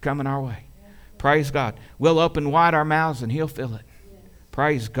is coming our way. Praise God. We'll open wide our mouths and He'll fill it.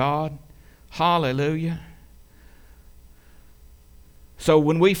 Praise God. Hallelujah. So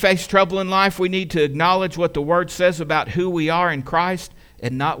when we face trouble in life, we need to acknowledge what the Word says about who we are in Christ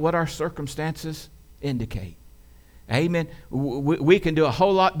and not what our circumstances indicate. Amen. We can do a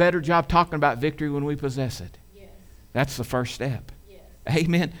whole lot better job talking about victory when we possess it. Yes. That's the first step. Yes.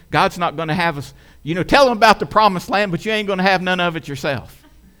 Amen. God's not going to have us, tell them about the promised land, but you ain't going to have none of it yourself.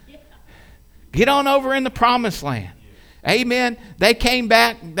 Get on over in the promised land. Amen. They came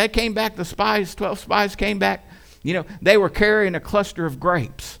back, the spies, 12 spies came back. They were carrying a cluster of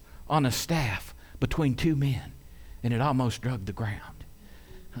grapes on a staff between two men, and it almost drug the ground.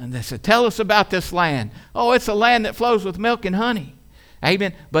 And they said, tell us about this land. Oh, it's a land that flows with milk and honey.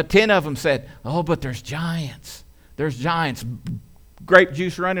 Amen. But 10 of them said, oh, but there's giants. There's giants. Grape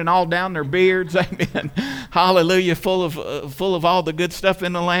juice running all down their beards. Amen. Hallelujah. Full of all the good stuff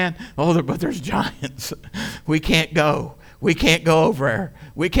in the land. Oh, but there's giants. We can't go. We can't go over there.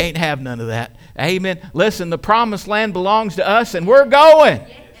 We can't have none of that. Amen. Listen, the promised land belongs to us, and we're going.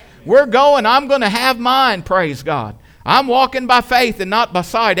 We're going. I'm going to have mine. Praise God. I'm walking by faith and not by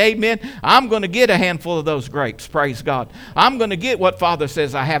sight. Amen. I'm going to get a handful of those grapes. Praise God. I'm going to get what Father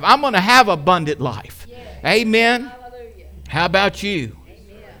says I have. I'm going to have abundant life. Amen. How about you?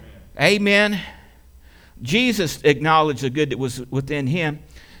 Amen. Jesus acknowledged the good that was within Him.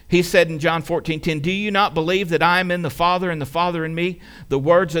 He said in John 14:10, do you not believe that I am in the Father and the Father in me? The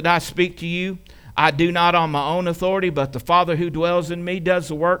words that I speak to you, I do not on my own authority, but the Father who dwells in me does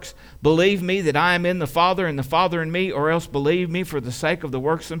the works. Believe me that I am in the Father and the Father in me, or else believe me for the sake of the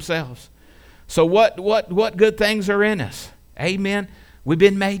works themselves. So what good things are in us? Amen. We've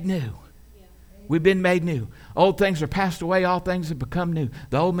been made new. We've been made new. Old things are passed away. All things have become new.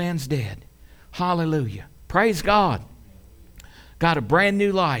 The old man's dead. Hallelujah. Praise God. Got a brand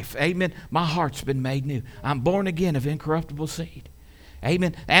new life. Amen. My heart's been made new. I'm born again of incorruptible seed.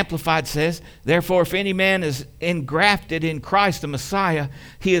 Amen. Amplified says, therefore, if any man is engrafted in Christ the Messiah,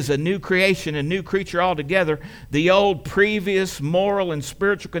 he is a new creation, a new creature altogether. The old previous moral and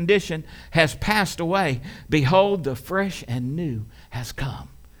spiritual condition has passed away. Behold, the fresh and new has come.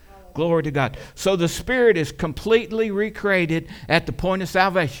 Glory to God. So the Spirit is completely recreated at the point of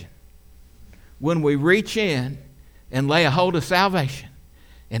salvation. When we reach in and lay a hold of salvation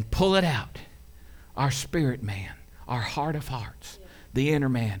and pull it out, our spirit man, our heart of hearts, the inner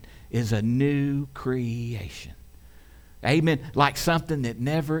man, is a new creation. Amen. Like something that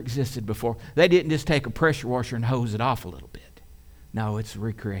never existed before. They didn't just take a pressure washer and hose it off a little bit. No, it's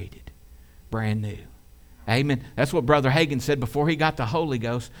recreated. Brand new. Amen. That's what Brother Hagin said before he got the Holy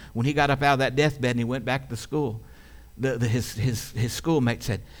Ghost. When he got up out of that deathbed and he went back to school, his schoolmate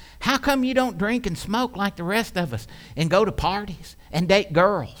said, how come you don't drink and smoke like the rest of us and go to parties and date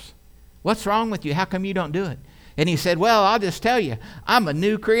girls? What's wrong with you? How come you don't do it? And he said, well, I'll just tell you, I'm a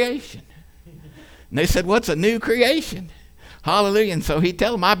new creation. And they said, what's a new creation? Hallelujah. And so he'd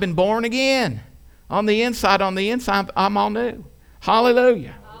tell them, I've been born again. On the inside, I'm all new.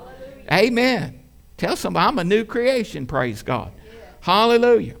 Hallelujah. Hallelujah. Amen. Tell somebody, I'm a new creation, praise God. Yeah.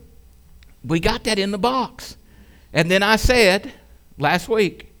 Hallelujah. We got that in the box. And then I said last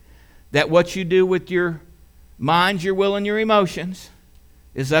week that what you do with your mind, your will, and your emotions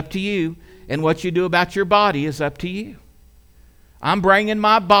is up to you. And what you do about your body is up to you. I'm bringing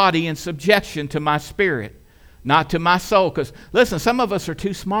my body in subjection to my spirit, not to my soul. Because, listen, some of us are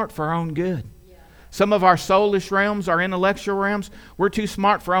too smart for our own good. Some of our soulish realms, our intellectual realms, we're too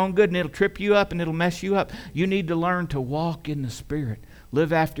smart for our own good, and it'll trip you up and it'll mess you up. You need to learn to walk in the Spirit.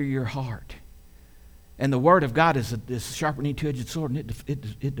 Live after your heart. And the Word of God is a sharper than any two-edged sword, and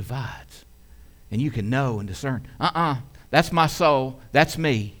it divides. And you can know and discern. That's my soul. That's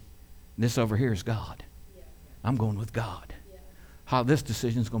me. This over here is God. I'm going with God. Yeah. How this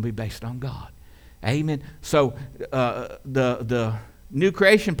decision is going to be based on God. Amen. So the new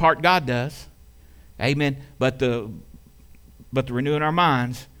creation part God does. Amen. But the renewing our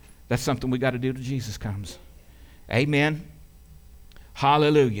minds, that's something we got to do till Jesus comes. Amen.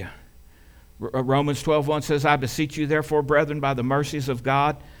 Hallelujah. Romans 12:1 says, I beseech you therefore, brethren, by the mercies of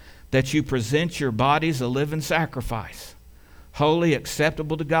God, that you present your bodies a living sacrifice, holy,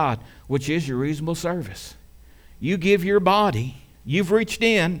 acceptable to God, which is your reasonable service. You give your body. You've reached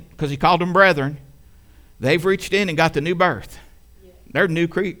in, because he called them brethren. They've reached in and got the new birth. Yeah. They're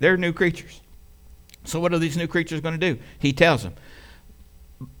new creatures. So what are these new creatures going to do? He tells them,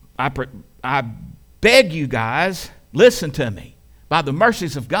 I beg you guys, listen to me. By the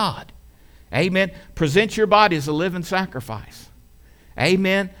mercies of God. Amen. Present your body as a living sacrifice.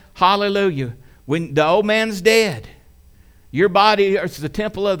 Amen. Hallelujah. When the old man's dead, your body is the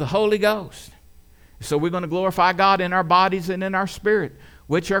temple of the Holy Ghost. So we're going to glorify God in our bodies and in our spirit,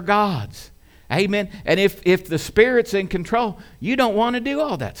 which are God's. Amen. And if the Spirit's in control, you don't want to do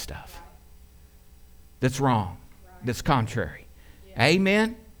all that stuff. That's wrong. That's contrary. Yeah.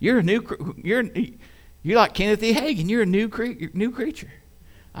 Amen. You're like Kenneth E. Hagin. You're a new creature.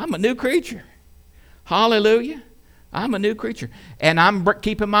 I'm a new creature. Hallelujah. I'm a new creature. And I'm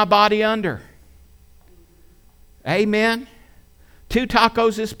keeping my body under. Amen. 2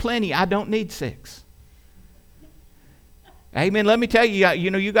 tacos is plenty. I don't need 6. Amen. Let me tell you,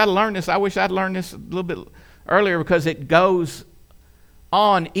 you got to learn this. I wish I'd learned this a little bit earlier, because it goes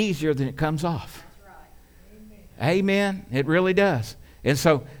on easier than it comes off. That's right. Amen. It really does. And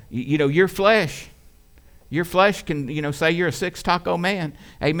so, your flesh can, say you're a 6 taco man.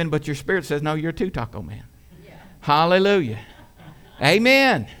 Amen. But your spirit says, no, you're a 2 taco man. Yeah. Hallelujah.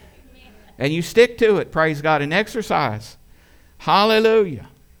 Amen. And you stick to it, praise God, and exercise. Hallelujah.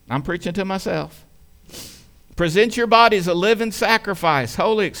 I'm preaching to myself. Present your body as a living sacrifice,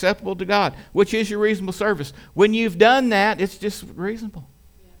 holy, acceptable to God, which is your reasonable service. When you've done that, it's just reasonable.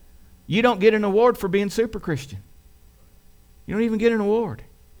 Yeah. You don't get an award for being super Christian. You don't even get an award.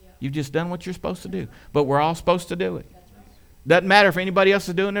 Yeah. You've just done what you're supposed to do. But we're all supposed to do it. That's right. Doesn't matter if anybody else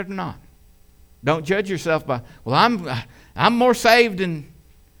is doing it or not. Don't judge yourself by, well, I'm more saved than,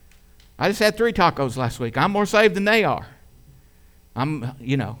 I just had 3 tacos last week. I'm more saved than they are.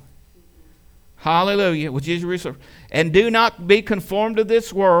 Hallelujah, which is your resource. And do not be conformed to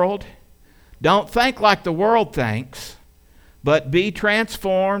this world. Don't think like the world thinks, but be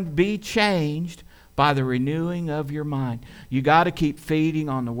transformed, be changed by the renewing of your mind. You got to keep feeding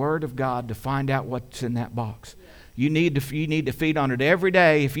on the Word of God to find out what's in that box. You need to feed on it every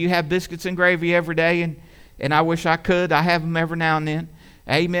day. If you have biscuits and gravy every day, and I wish I could, I have them every now and then.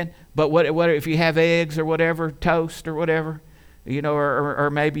 Amen. But what if you have eggs or whatever, toast or whatever, or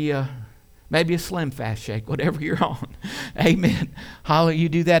maybe a Slim Fast shake, whatever you're on. Amen. Hallelujah. You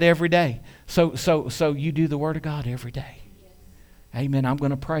do that every day. So you do the Word of God every day. Amen. I'm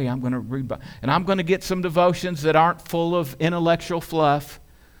going to pray. I'm going to read. And I'm going to get some devotions that aren't full of intellectual fluff,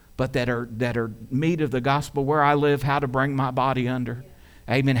 but that are meat of the gospel, where I live, how to bring my body under.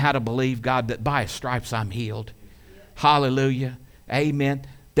 Amen. How to believe God that by His stripes I'm healed. Hallelujah. Amen.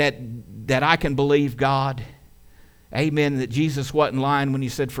 That I can believe God. Amen. That Jesus wasn't lying when He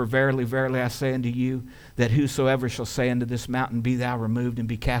said, for verily, verily, I say unto you, that whosoever shall say unto this mountain, be thou removed and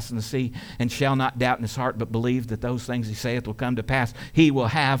be cast in the sea, and shall not doubt in his heart, but believe that those things he saith will come to pass, he will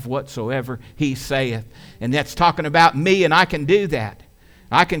have whatsoever he saith. And that's talking about me, and I can do that.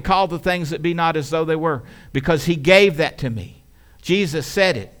 I can call the things that be not as though they were, because He gave that to me. Jesus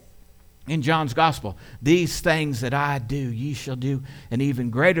said it in John's Gospel. These things that I do, ye shall do, and even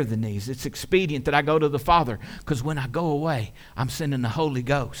greater than these. It's expedient that I go to the Father, because when I go away, I'm sending the Holy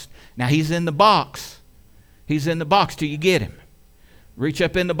Ghost. Now, He's in the box. He's in the box till you get Him. Reach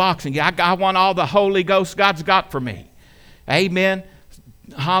up in the box and I want all the Holy Ghost God's got for me. Amen.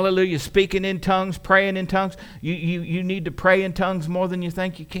 Hallelujah. Speaking in tongues, praying in tongues. You need to pray in tongues more than you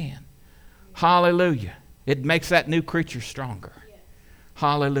think you can. Hallelujah. It makes that new creature stronger.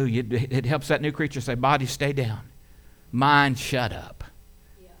 Hallelujah. It helps that new creature say, body, stay down. Mind, shut up.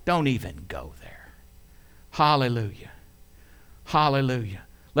 Don't even go there. Hallelujah. Hallelujah.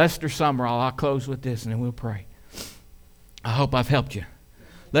 Lester Summerall, I'll close with this and then we'll pray. I hope I've helped you.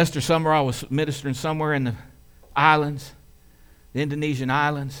 Lester Summerall was ministering somewhere in the islands, the Indonesian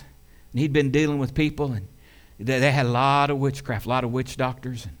islands, and he'd been dealing with people, and they had a lot of witchcraft, a lot of witch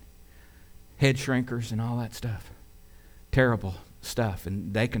doctors and head shrinkers and all that stuff. Terrible stuff,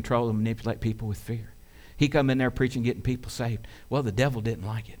 and they control and manipulate people with fear. He come in there preaching, getting people saved. Well, the devil didn't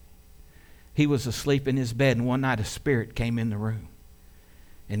like it. He was asleep in his bed, and one night a spirit came in the room.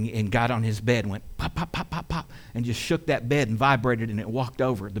 and got on his bed and went pop, pop, pop, pop, pop, and just shook that bed and vibrated, and it walked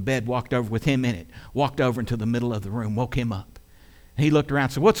over. The bed walked over with him in it, walked over into the middle of the room, woke him up. He looked around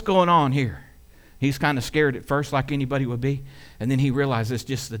and said, "What's going on here?" He's kind of scared at first, like anybody would be, and then he realized it's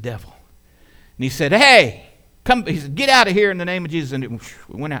just the devil. And he said, "Hey, come!" He said, "Get out of here in the name of Jesus." And it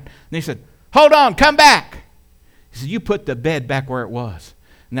went out. And he said, "Hold on, come back." He said, "You put the bed back where it was."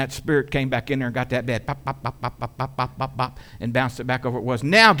 And that spirit came back in there and got that bed, pop, pop, pop, pop, pop, pop, pop, pop, pop, and bounced it back over where it was.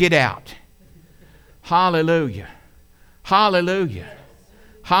 "Now get out." Hallelujah. Hallelujah.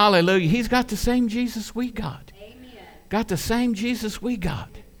 Hallelujah. He's got the same Jesus we got. Amen. Got the same Jesus we got.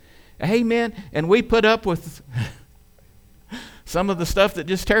 Amen. And we put up with some of the stuff that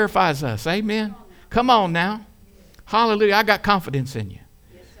just terrifies us. Amen. Come on now. Hallelujah. I got confidence in you.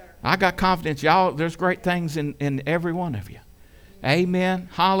 Yes, sir. I got confidence. Y'all, there's great things in every one of you. Amen.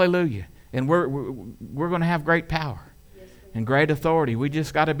 Hallelujah. And we're going to have great power and great authority. We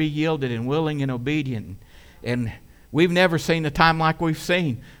just got to be yielded and willing and obedient. And we've never seen a time like we've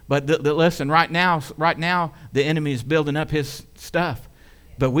seen. But listen, right now, the enemy is building up his stuff.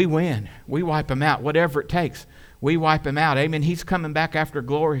 But we win. We wipe him out. Whatever it takes, we wipe him out. Amen. He's coming back after a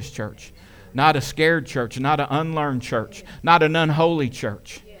glorious church. Not a scared church. Not an unlearned church. Not an unholy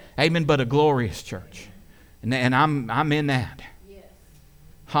church. Amen. But a glorious church. And I'm in that.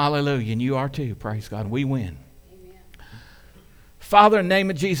 Hallelujah. And you are too. Praise God. We win. Amen. Father, in the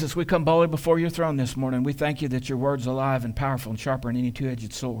name of Jesus, we come boldly before your throne this morning. We thank you that your word's alive and powerful and sharper than any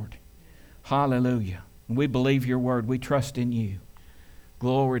two-edged sword. Hallelujah. And we believe your word. We trust in you.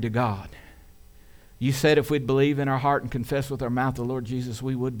 Glory to God. You said if we'd believe in our heart and confess with our mouth the Lord Jesus,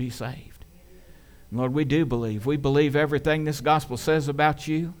 we would be saved. And Lord, we do believe. We believe everything this gospel says about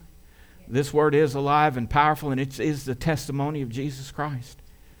you. This word is alive and powerful, and it is the testimony of Jesus Christ.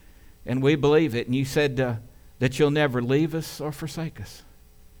 And we believe it. And you said that you'll never leave us or forsake us.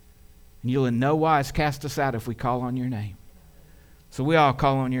 And you'll in no wise cast us out if we call on your name. So we all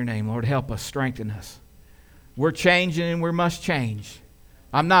call on your name. Lord, help us, strengthen us. We're changing and we must change.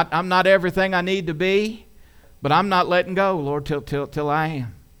 I'm not everything I need to be, but I'm not letting go, Lord, till I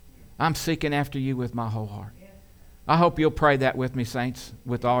am. I'm seeking after you with my whole heart. I hope you'll pray that with me, saints,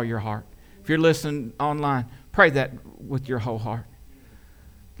 with all your heart. If you're listening online, pray that with your whole heart.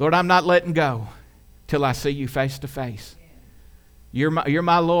 Lord, I'm not letting go till I see you face to face. You're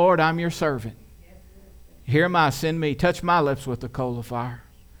my Lord, I'm your servant. Here am I, send me. Touch my lips with the coal of fire.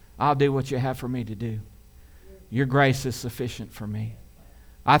 I'll do what you have for me to do. Your grace is sufficient for me.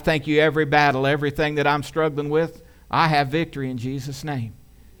 I thank you every battle, everything that I'm struggling with, I have victory in Jesus' name.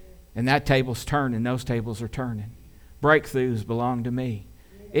 And that table's turning, those tables are turning. Breakthroughs belong to me.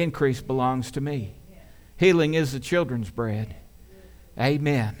 Increase belongs to me. Healing is the children's bread.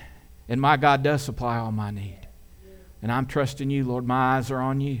 Amen. And my God does supply all my need. And I'm trusting you, Lord. My eyes are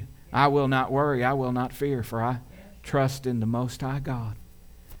on you. I will not worry. I will not fear, for I trust in the Most High God.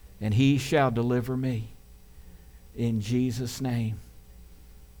 And He shall deliver me. In Jesus' name.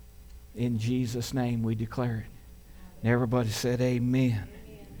 In Jesus' name we declare it. And everybody said amen.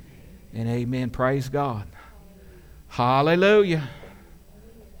 And amen. Praise God. Hallelujah.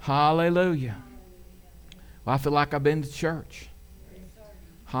 Hallelujah. Well, I feel like I've been to church.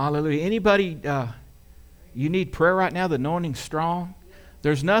 Hallelujah. Anybody, you need prayer right now? The anointing's strong.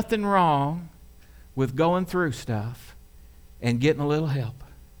 There's nothing wrong with going through stuff and getting a little help.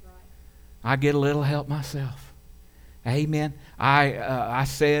 I get a little help myself. Amen. I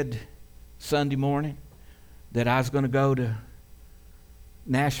said Sunday morning that I was going to go to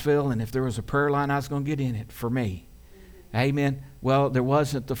Nashville, and if there was a prayer line, I was going to get in it for me. Amen. Well, there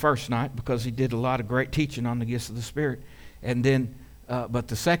wasn't the first night because he did a lot of great teaching on the gifts of the Spirit. And then, but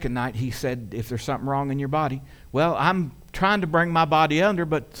the second night he said, if there's something wrong in your body, well, I'm trying to bring my body under,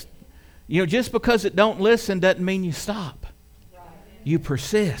 but just because it don't listen doesn't mean you stop. You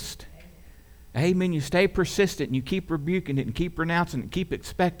persist. Amen. You stay persistent and you keep rebuking it and keep renouncing it and keep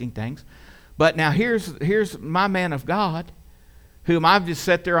expecting things. But now here's my man of God, whom I've just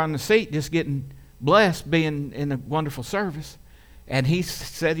sat there on the seat just getting blessed, being in a wonderful service. And he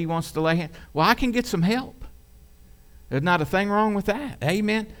said he wants to lay hands. Well, I can get some help. There's not a thing wrong with that.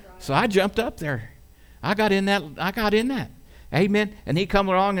 Amen. So I jumped up there. I got in that. Amen. And he come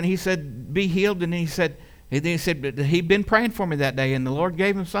along and he said, be healed. And he said he'd been praying for me that day. And the Lord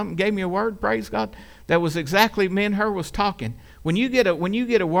gave him something, gave me a word, praise God, that was exactly me and her was talking. When you get a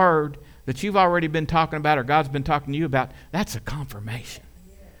word that you've already been talking about or God's been talking to you about, that's a confirmation.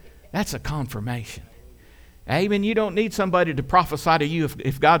 That's a confirmation. Amen. You don't need somebody to prophesy to you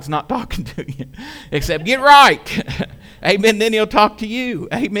if God's not talking to you. Except get right. Amen. Then He'll talk to you.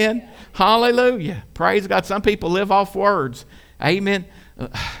 Amen. Hallelujah. Praise God. Some people live off words. Amen.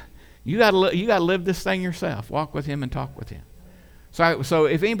 You got to live this thing yourself. Walk with Him and talk with Him. So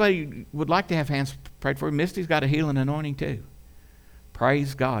if anybody would like to have hands prayed for, Misty's got a healing anointing too.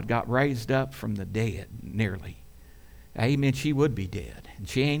 Praise God. Got raised up from the dead, nearly. Amen. She would be dead, and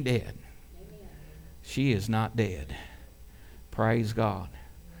she ain't dead. Amen. She is not dead. Praise God.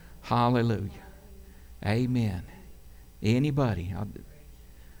 Hallelujah. Amen. Anybody.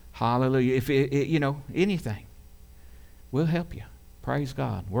 Hallelujah. If anything, we'll help you. Praise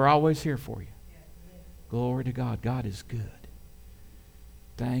God. We're always here for you. Glory to God. God is good.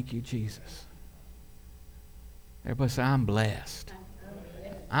 Thank you, Jesus. Everybody say, I'm blessed.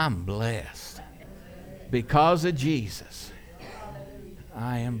 I'm blessed. Because of Jesus,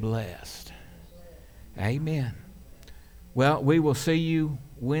 I am blessed. Amen. Well, we will see you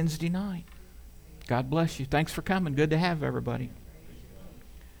Wednesday night. God bless you. Thanks for coming. Good to have everybody.